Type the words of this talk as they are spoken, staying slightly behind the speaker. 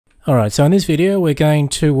Alright, so in this video we're going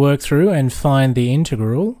to work through and find the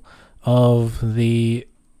integral of the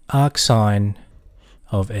arcsine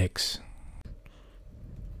of x.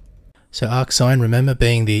 So arcsine, remember,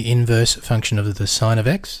 being the inverse function of the sine of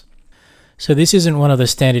x. So this isn't one of the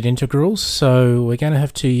standard integrals, so we're going to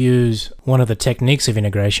have to use one of the techniques of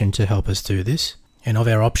integration to help us do this. And of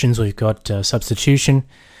our options we've got substitution.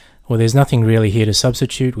 Well, there's nothing really here to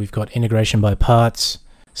substitute. We've got integration by parts.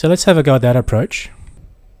 So let's have a go at that approach.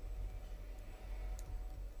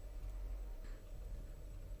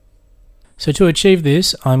 So to achieve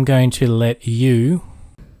this, I'm going to let u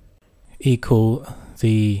equal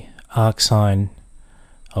the arcsine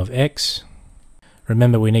of x.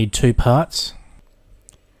 Remember, we need two parts.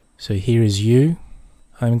 So here is u.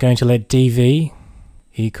 I'm going to let dv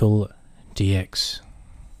equal dx.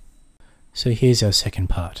 So here's our second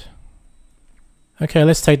part. Okay,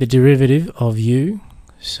 let's take the derivative of u.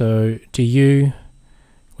 So du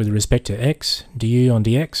with respect to x, du on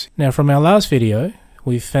dx. Now from our last video,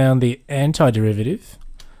 we found the antiderivative,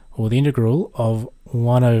 or the integral, of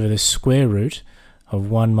 1 over the square root of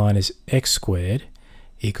 1 minus x squared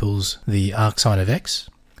equals the arcsine of x.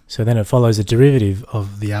 So then it follows the derivative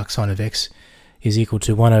of the arcsine of x is equal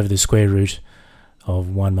to 1 over the square root of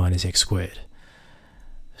 1 minus x squared.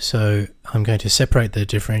 So I'm going to separate the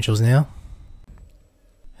differentials now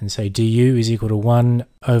and say du is equal to 1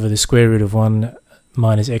 over the square root of 1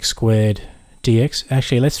 minus x squared dx.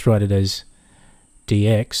 Actually, let's write it as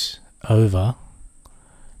dx over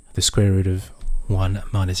the square root of 1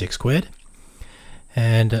 minus x squared.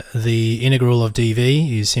 And the integral of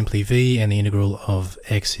dv is simply v, and the integral of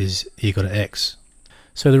x is equal to x.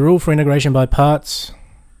 So the rule for integration by parts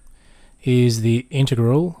is the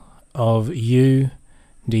integral of u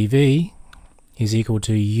dv is equal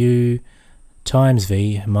to u times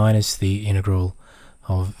v minus the integral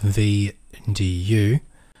of v du.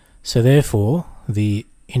 So therefore the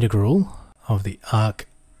integral of the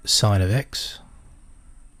arcsine of x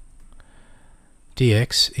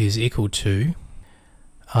dx is equal to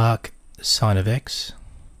arcsine of x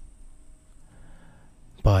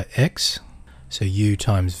by x, so u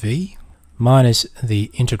times v, minus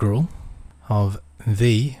the integral of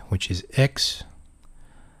v, which is x,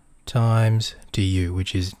 times du,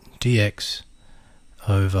 which is dx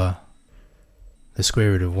over the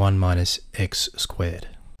square root of 1 minus x squared.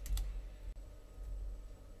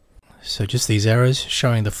 So just these arrows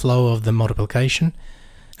showing the flow of the multiplication.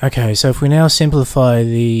 Okay, so if we now simplify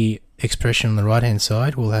the expression on the right hand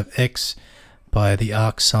side, we'll have x by the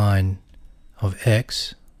arcsine of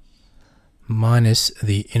x minus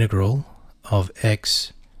the integral of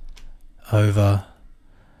x over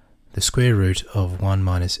the square root of 1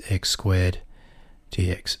 minus x squared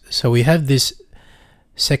dx. So we have this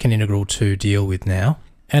second integral to deal with now,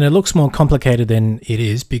 and it looks more complicated than it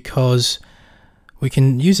is because we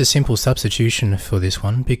can use a simple substitution for this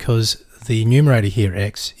one, because the numerator here,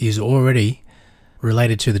 x, is already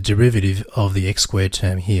related to the derivative of the x squared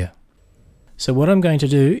term here. So what I'm going to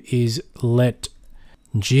do is let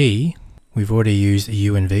g, we've already used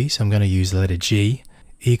u and v, so I'm going to use the letter g,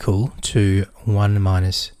 equal to 1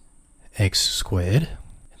 minus x squared.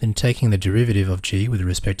 Then taking the derivative of g with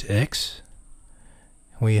respect to x,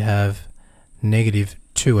 we have negative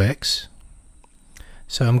 2x.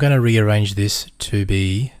 So I'm going to rearrange this to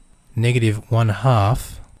be negative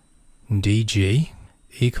 1/2 dg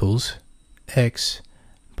equals x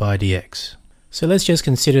by dx. So let's just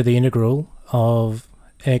consider the integral of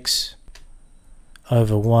x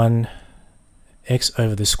over 1, x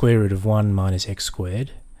over the square root of 1 minus x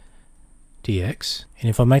squared dx. And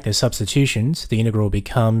if I make the substitutions, the integral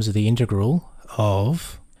becomes the integral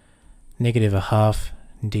of negative 1/2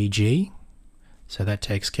 dg, so that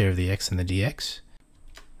takes care of the x and the dx,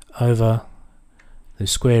 over the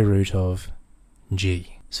square root of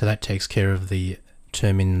g. So that takes care of the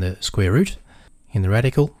term in the square root, in the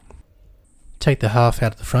radical. Take the half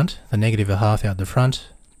out the front, the negative 1/2 out the front,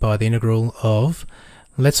 by the integral of,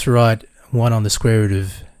 let's write 1 on the square root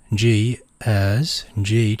of g as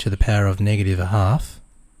g to the power of negative 1/2,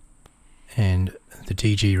 and the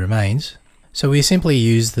dg remains. So we simply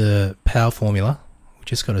use the power formula. We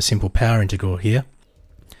just got a simple power integral here.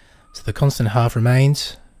 So the constant half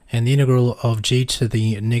remains, and the integral of g to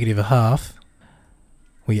the negative 1/2,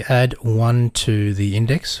 we add 1 to the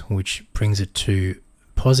index, which brings it to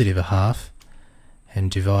positive 1/2,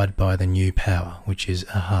 and divide by the new power, which is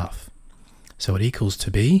 1/2. So it equals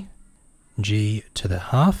to be g to the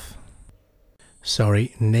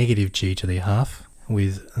negative g to the 1/2,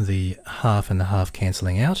 with the half and the half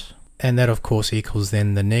cancelling out. And that of course equals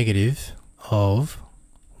then the negative of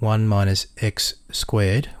 1 minus x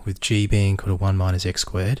squared, with g being equal to 1 minus x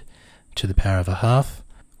squared to the power of a half,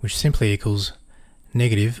 which simply equals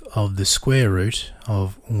negative of the square root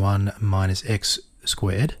of 1 minus x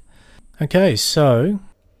squared. Okay, so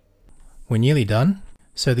we're nearly done.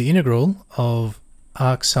 So the integral of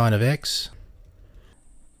arcsine of x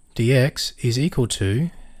dx is equal to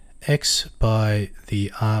x by the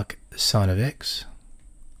arcsine of x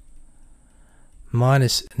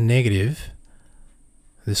minus negative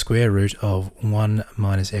the square root of 1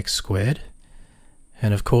 minus x squared,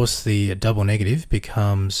 and of course the double negative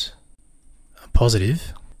becomes a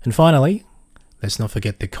positive. And finally, let's not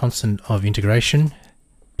forget the constant of integration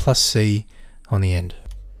plus c on the end.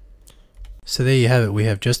 So there you have it. We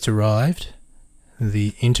have just derived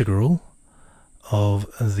the integral of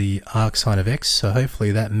the arcsine of x. So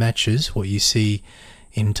hopefully that matches what you see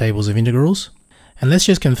in tables of integrals. And let's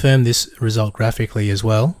just confirm this result graphically as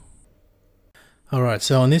well. Alright,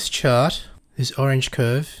 so on this chart, this orange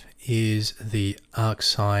curve is the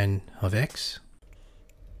arcsine of x.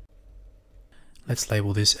 Let's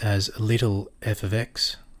label this as little f of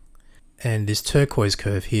x. And this turquoise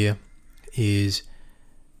curve here is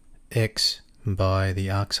x by the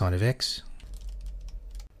arcsine of x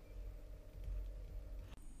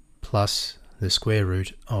plus the square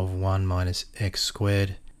root of 1 minus x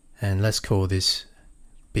squared. And let's call this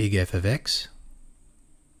big F of x.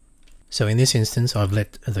 So in this instance, I've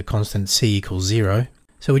let the constant c equal 0.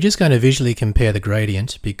 So we're just going to visually compare the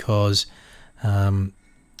gradient, because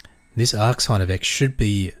this arcsine of x should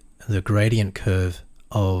be the gradient curve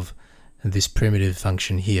of this primitive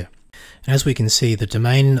function here. As we can see, the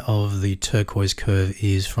domain of the turquoise curve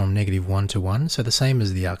is from -1 to 1, so the same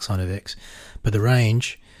as the arcsine of x, but the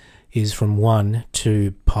range is from 1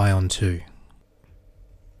 to pi on 2.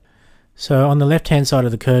 So on the left hand side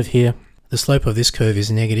of the curve here, the slope of this curve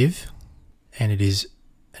is negative, and it is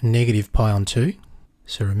negative pi on 2.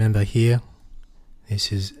 So remember here,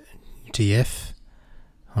 this is df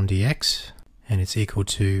on dx, and it's equal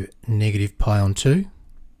to negative pi on 2.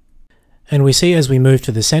 And we see as we move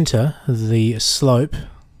to the center, the slope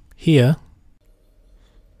here,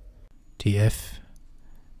 df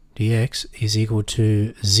dx, is equal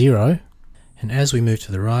to 0. And as we move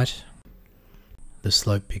to the right, the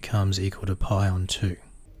slope becomes equal to pi on 2.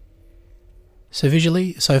 So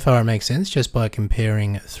visually, so far it makes sense just by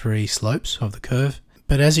comparing three slopes of the curve.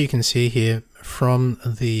 But as you can see here, from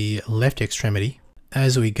the left extremity,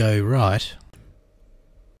 as we go right,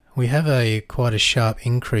 we have quite a sharp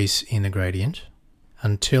increase in the gradient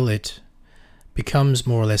until it becomes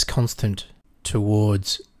more or less constant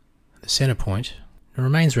towards the center point. It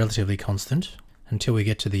remains relatively constant until we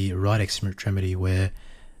get to the right extremity, where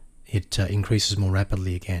it increases more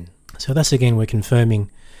rapidly again. So thus again, we're confirming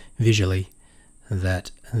visually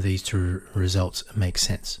that these two results make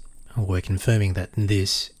sense. We're confirming that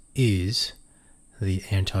this is the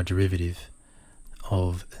antiderivative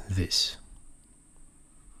of this.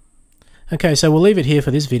 Okay, so we'll leave it here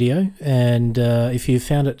for this video, and if you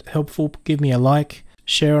found it helpful, give me a like,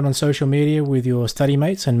 share it on social media with your study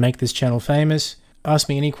mates, and make this channel famous. Ask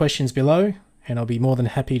me any questions below, and I'll be more than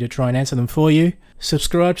happy to try and answer them for you.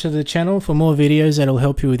 Subscribe to the channel for more videos that'll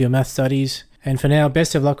help you with your math studies. And for now,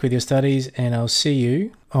 best of luck with your studies, and I'll see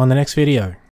you on the next video.